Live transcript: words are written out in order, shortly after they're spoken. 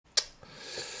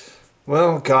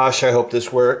Well, gosh, I hope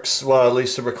this works. Well, at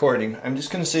least the recording. I'm just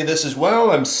going to say this as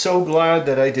well. I'm so glad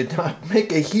that I did not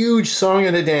make a huge song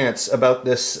and a dance about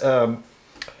this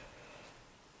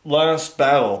last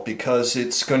battle, because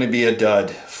it's going to be a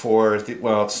dud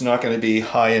well, it's not going to be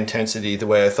high intensity the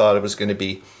way I thought it was going to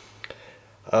be.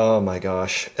 Oh my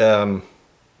gosh. There's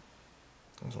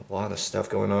a lot of stuff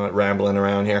going on, rambling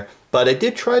around here. But I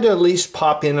did try to at least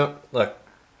pop in. Look,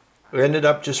 we ended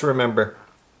up, just remember,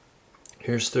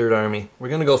 here's Third Army. We're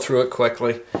going to go through it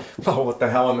quickly. Oh, what the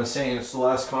hell am I saying? It's the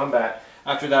last combat.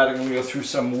 After that, I'm going to go through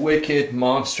some wicked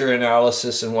monster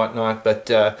analysis and whatnot. But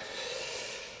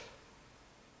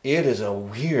it is a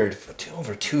weird,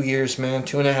 over 2 years, man.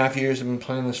 2.5 years I've been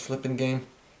playing this flipping game.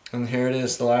 And here it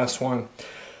is, the last one.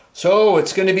 So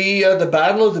it's going to be the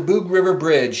Battle of the Boog River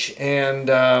Bridge. And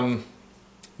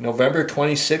November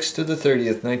 26th to the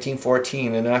 30th,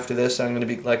 1914. And after this, I'm going to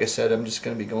be, like I said, I'm just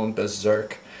going to be going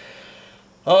berserk.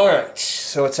 Alright,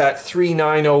 so it's at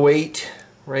 3908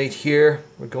 right here.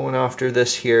 We're going after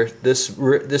this here.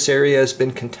 This area has been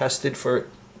contested for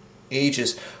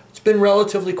ages. It's been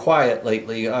relatively quiet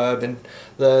lately.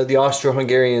 The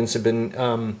Austro-Hungarians have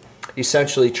been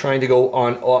essentially trying to go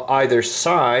on either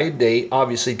side. They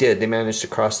obviously did. They managed to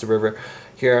cross the river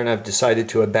here, and I've decided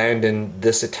to abandon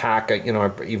this attack. I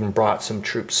even brought some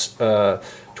troops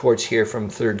towards here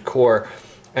from 3rd Corps.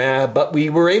 But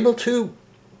we were able to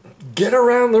get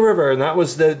around the river, and that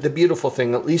was the beautiful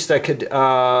thing. At least I could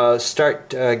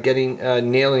start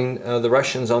nailing the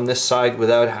Russians on this side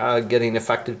without getting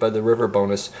affected by the river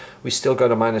bonus. We still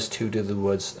got a -2 to the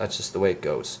woods. That's just the way it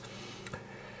goes.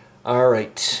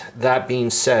 Alright, that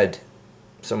being said,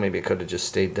 so maybe I could have just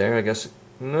stayed there, I guess.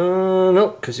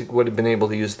 No, because he would have been able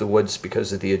to use the woods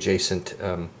because of the adjacent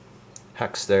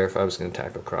hex there if I was going to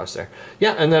tackle across there.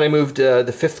 Yeah, and then I moved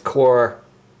the 5th Corps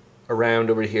around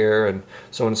over here and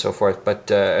so on and so forth, but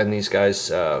and these guys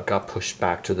got pushed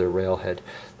back to the railhead.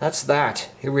 That's that.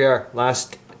 Here we are,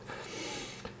 last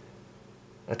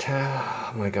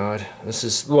attack. Oh my god, this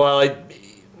is, well,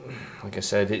 like I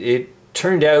said, it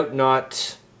turned out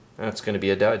not. That's going to be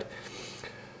a dud.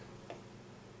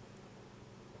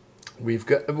 We've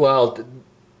got, well,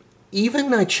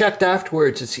 even I checked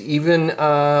afterwards, it's even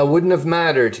wouldn't have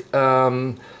mattered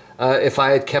if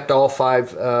I had kept all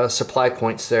 5 supply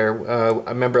points there. I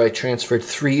remember I transferred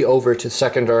 3 over to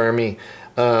 2nd Army,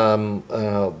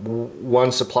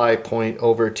 1 supply point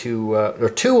over to, or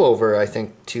 2 over, I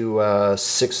think, to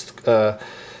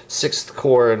 6th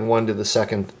Corps and 1 to the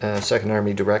 2nd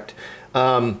Army direct.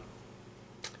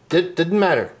 Didn't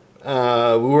matter. We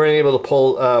weren't able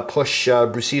to push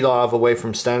Brusilov away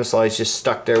from Stanislav. He's just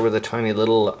stuck there with a tiny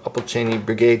little Upolcheny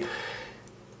brigade.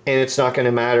 And it's not going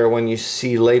to matter when you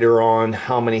see later on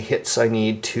how many hits I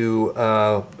need to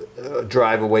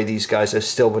drive away these guys. I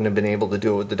still wouldn't have been able to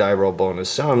do it with the die roll bonus.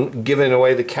 So I'm giving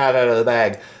away the cat out of the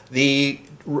bag. The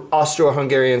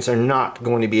Austro-Hungarians are not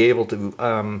going to be able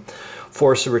to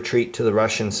force a retreat to the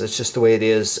Russians. It's just the way it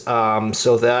is.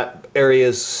 So that area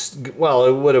is, well,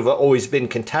 it would have always been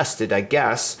contested, I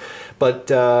guess.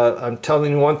 But I'm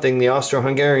telling you one thing, the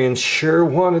Austro-Hungarians sure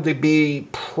wanted to be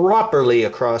properly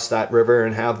across that river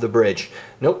and have the bridge.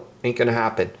 Nope, ain't gonna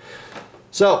happen.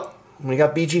 So, we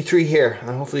got BG3 here,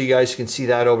 and hopefully you guys can see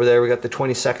that over there. We got the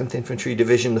 22nd Infantry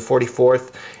Division, the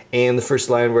 44th, and the 1st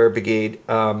Landwehr Brigade,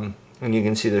 and you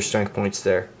can see their strength points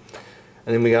there.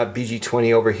 And then we got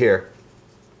BG20 over here.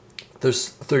 There's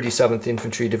 37th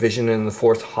Infantry Division and the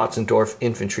 4th Hotzendorf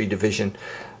Infantry Division.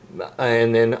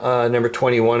 And then number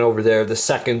 21 over there, the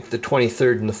 2nd, the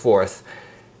 23rd, and the 4th.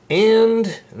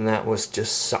 And that was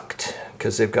just sucked,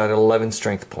 because they've got 11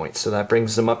 strength points. So that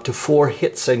brings them up to 4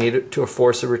 hits I needed to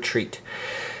force a retreat.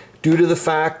 Due to the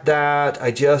fact that I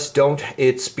just don't,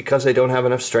 it's because I don't have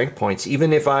enough strength points.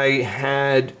 Even if I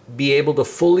had be able to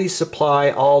fully supply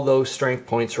all those strength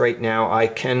points right now, I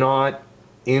cannot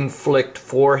inflict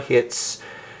 4 hits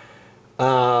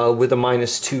with a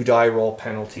 -2 die roll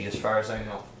penalty, as far as I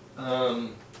know.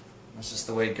 That's just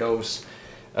the way it goes.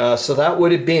 So that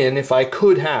would have been, if I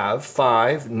could have,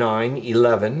 5, 9,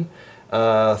 11,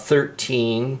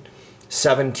 13,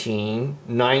 17,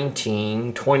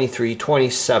 19, 23,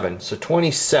 27. So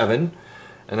 27,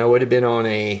 and I would have been on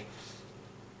a,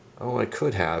 oh, I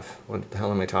could have. What the hell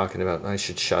am I talking about? I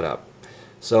should shut up.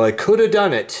 So I could have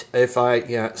done it if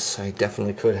yes, I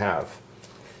definitely could have.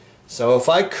 So if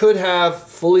I could have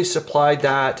fully supplied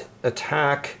that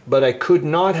attack, but I could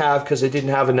not have because I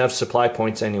didn't have enough supply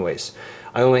points anyways.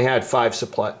 I only had 5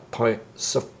 supply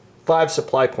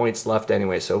points left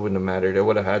anyway, so it wouldn't have mattered. I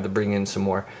would have had to bring in some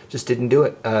more. Just didn't do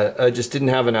it. I just didn't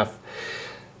have enough.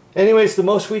 Anyways, the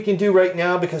most we can do right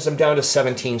now, because I'm down to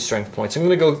 17 strength points. I'm going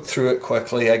to go through it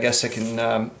quickly. I guess I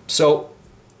can... so,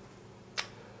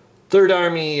 3rd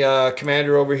Army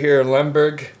commander over here in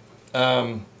Lemberg,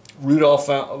 Rudolf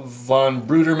von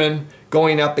Brudermann,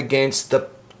 going up against the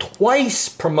twice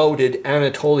promoted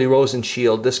Anatoly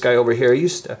Rosenshield. This guy over here,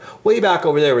 way back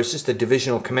over there, was just a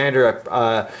divisional commander.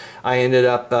 I ended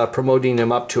up promoting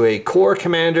him up to a corps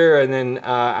commander, and then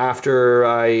after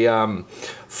I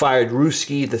fired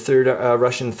Ruski, the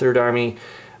Russian 3rd Army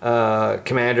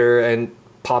commander, and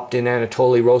popped in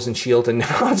Anatoly Rosenshield, and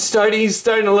now he's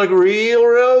starting to look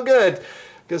real good.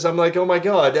 Because I'm like, oh my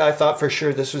god, I thought for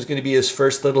sure this was going to be his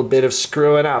first little bit of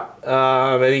screwing up.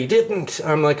 But he didn't.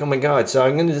 I'm like, oh my god.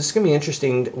 So this is going to be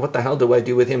interesting. What the hell do I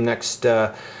do with him next, you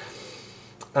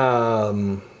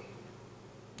know,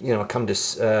 come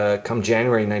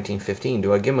January 1915?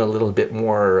 Do I give him a little bit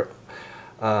more,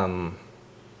 I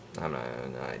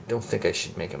don't think I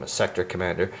should make him a sector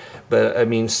commander. But, I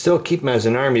mean, still keep him as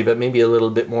an army, but maybe a little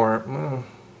bit more, well,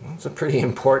 it's a pretty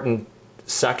important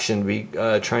section be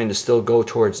trying to still go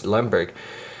towards Lemberg.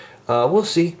 We'll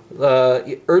see.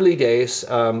 Early days,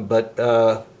 but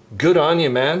good on you,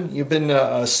 man. You've been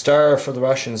a star for the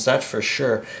Russians, that's for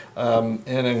sure. And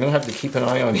I'm gonna have to keep an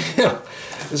eye on you.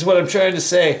 This is what I'm trying to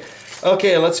say.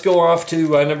 Okay, let's go off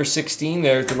to number 16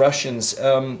 there, the Russians.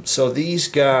 So these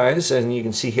guys, and you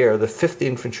can see here, the 5th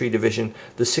Infantry Division,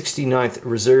 the 69th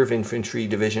Reserve Infantry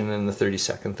Division, and the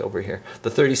 32nd over here. The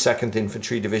 32nd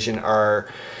Infantry Division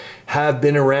have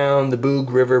been around the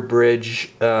Bug River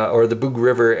Bridge, or the Bug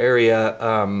River area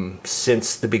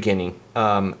since the beginning.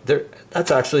 That's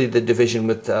actually the division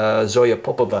with Zoya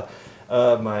Popova,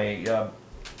 my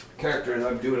character that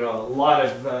I'm doing a lot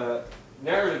of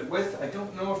narrative with. I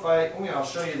don't know if I'll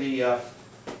show you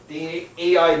the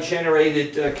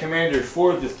AI-generated commander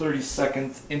for the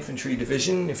 32nd Infantry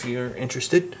Division, if you're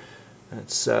interested.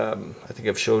 That's I think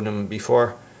I've shown him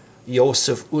before.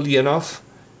 Yosef Ulyanov.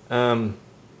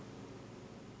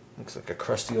 Looks like a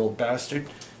crusty old bastard,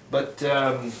 but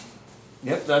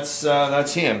yep,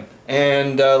 that's him.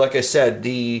 And like I said,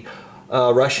 the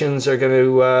Russians are going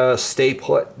to stay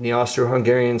put. The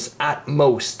Austro-Hungarians, at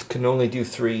most, can only do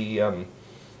three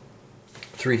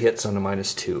hits on a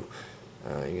 -2. You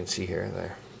can see here and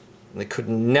there. They could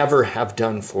never have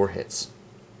done 4 hits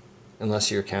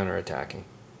unless you're counterattacking.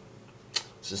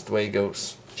 It's just the way it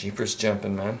goes. Jeepers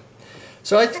jumping, man.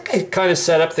 So I think I kind of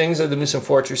set up things. The moved some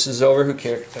fortresses over. Who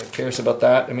cares about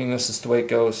that? I mean, this is the way it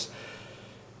goes.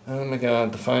 Oh my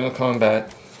god, the final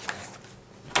combat.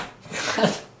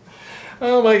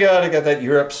 Oh my god, I got that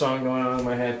Europe song going on in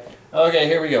my head. Okay,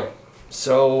 here we go.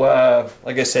 So,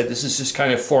 like I said, this is just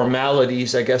kind of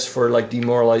formalities, I guess, for like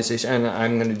demoralization. And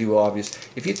I'm going to do obvious.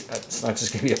 It's not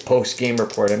just going to be a post-game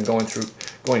report. I'm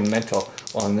going mental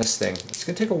on this thing. It's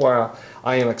going to take a while.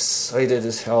 I am excited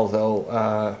as hell,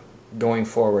 though. Going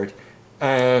forward,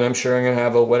 and I'm sure I'm gonna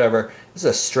have a whatever. This is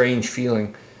a strange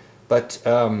feeling, but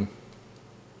yeah,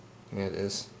 it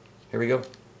is. Here we go.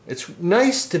 It's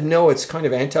nice to know it's kind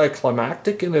of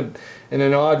anticlimactic in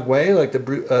an odd way. Like the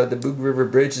Bug River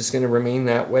Bridge is going to remain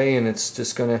that way, and it's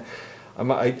just gonna.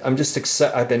 I'm just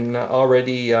excited. I've been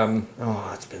already.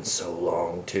 Oh, it's been so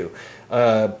long too.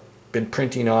 Been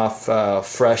printing off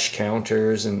fresh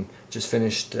counters and just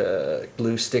finished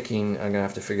glue sticking. I'm gonna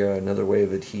have to figure out another way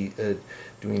of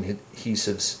doing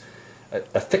adhesives,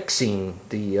 affixing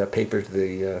the paper to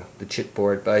the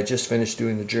chipboard. But I just finished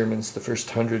doing the Germans, the first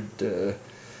 100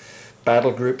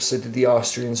 battle groups. I did the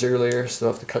Austrians earlier, so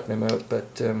I'll have to cut them out.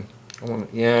 But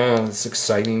yeah, it's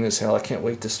exciting as hell. I can't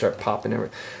wait to start popping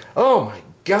everything. Oh my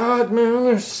god, man!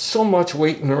 There's so much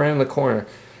waiting around the corner.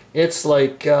 It's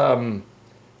like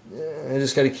I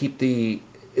just got to keep the.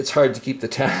 It's hard to keep the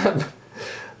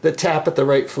tap at the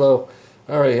right flow.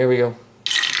 All right, here we go.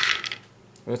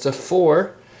 It's a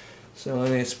 4, so I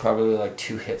mean it's probably like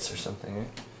 2 hits or something.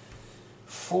 Right?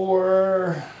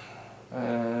 4.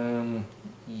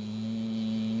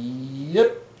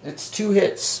 Yep, it's 2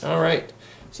 hits. All right,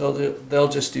 so they'll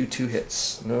just do 2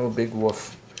 hits. No big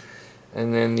woof.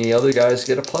 And then the other guys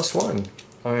get a +1,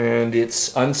 and it's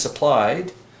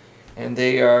unsupplied, and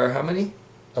they are how many?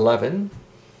 11.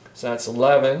 So that's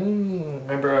 11.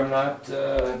 Remember, I'm not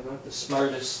the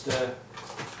smartest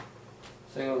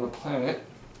thing on the planet.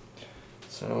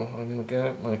 So I'm going to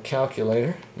get my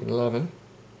calculator. 11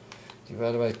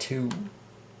 divided by 2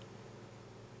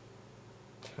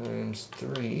 times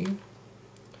 3.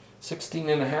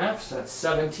 16.5, so that's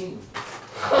 17.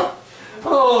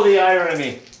 Oh, the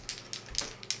irony.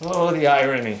 Oh, the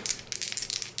irony.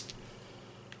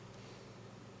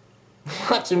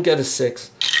 Watch him get a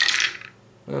 6.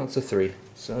 Well, it's a 3.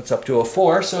 So it's up to a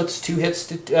 4, so it's 2 hits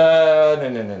to...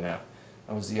 no.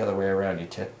 That was the other way around, you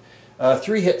tit.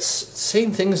 3 hits,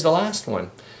 same thing as the last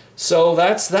one. So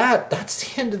that's that.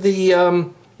 That's the end of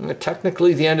the...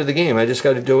 technically the end of the game. I just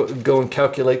got to go and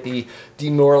calculate the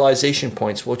demoralization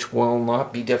points, which will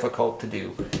not be difficult to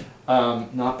do.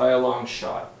 Not by a long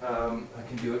shot. I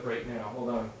can do it right now. Hold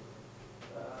on.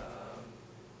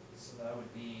 So that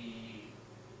would be...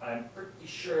 I'm pretty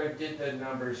sure I did the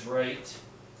numbers right.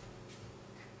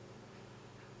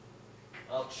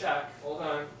 I'll check. Hold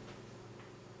on.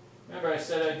 Remember I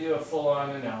said I'd do a full-on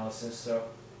analysis, so...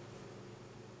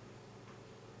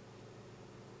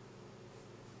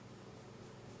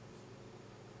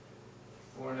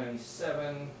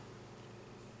 497,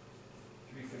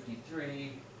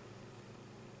 353.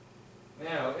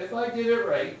 Now, if I did it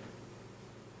right,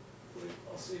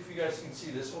 I'll see if you guys can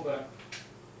see this. Hold on.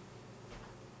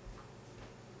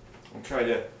 I'll try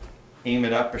to aim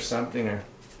it up or something.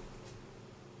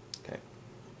 Okay.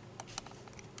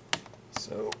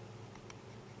 So,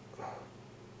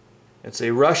 it's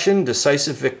a Russian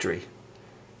decisive victory.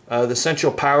 The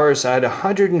Central Powers had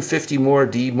 150 more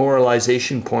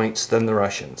demoralization points than the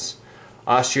Russians.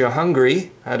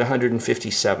 Austria-Hungary had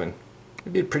 157.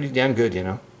 They did pretty damn good, you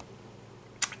know.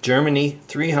 Germany,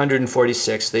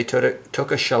 346. They took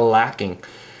a shellacking.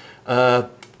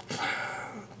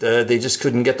 They just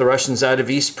couldn't get the Russians out of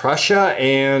East Prussia,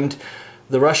 and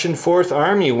the Russian Fourth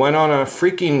Army went on a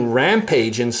freaking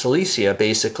rampage in Silesia,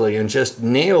 basically, and just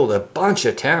nailed a bunch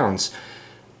of towns.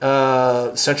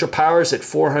 Central Powers at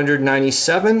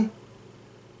 497,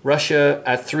 Russia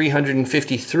at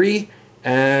 353,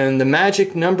 and the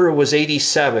magic number was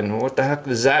 87. What the heck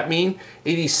does that mean?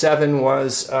 87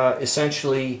 was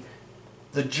essentially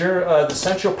the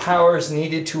Central Powers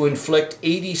needed to inflict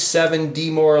 87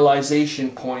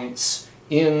 demoralization points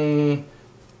in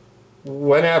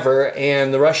whenever,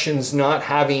 and the Russians not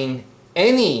having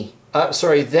any,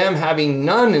 them having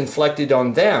none inflicted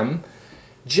on them,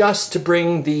 just to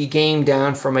bring the game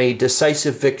down from a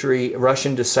decisive victory,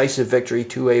 Russian decisive victory,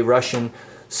 to a Russian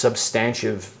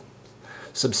substantive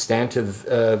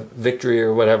victory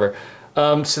or whatever.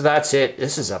 So that's it.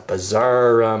 This is a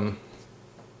bizarre.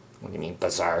 What do you mean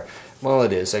bizarre? Well,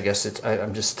 it is. I guess it's.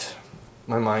 I'm just.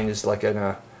 My mind is like in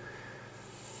a.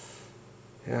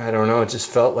 Yeah, I don't know. It just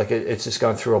felt like it's just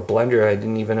gone through a blender. I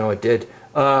didn't even know it did.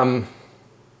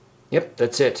 Yep,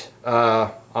 that's it.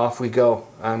 Off we go.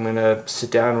 I'm gonna sit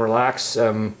down, relax,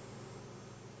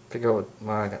 figure out what,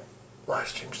 well, I got live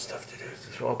stream stuff to do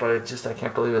as well, but I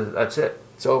can't believe it. That's it.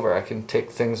 It's over. I can take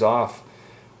things off.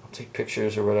 I'll take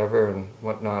pictures or whatever and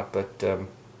whatnot, but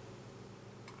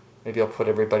maybe I'll put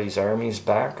everybody's armies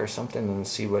back or something and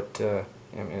see what. I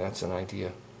mean, that's an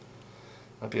idea.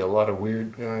 That'd be a lot of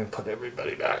weird. Put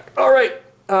everybody back. All right.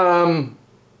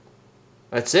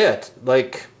 That's it.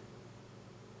 Like.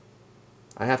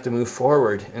 I have to move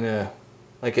forward in a,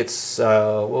 like it's,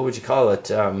 what would you call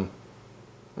it?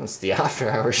 It's the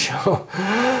after hours show.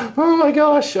 Oh my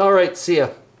gosh. All right. See ya.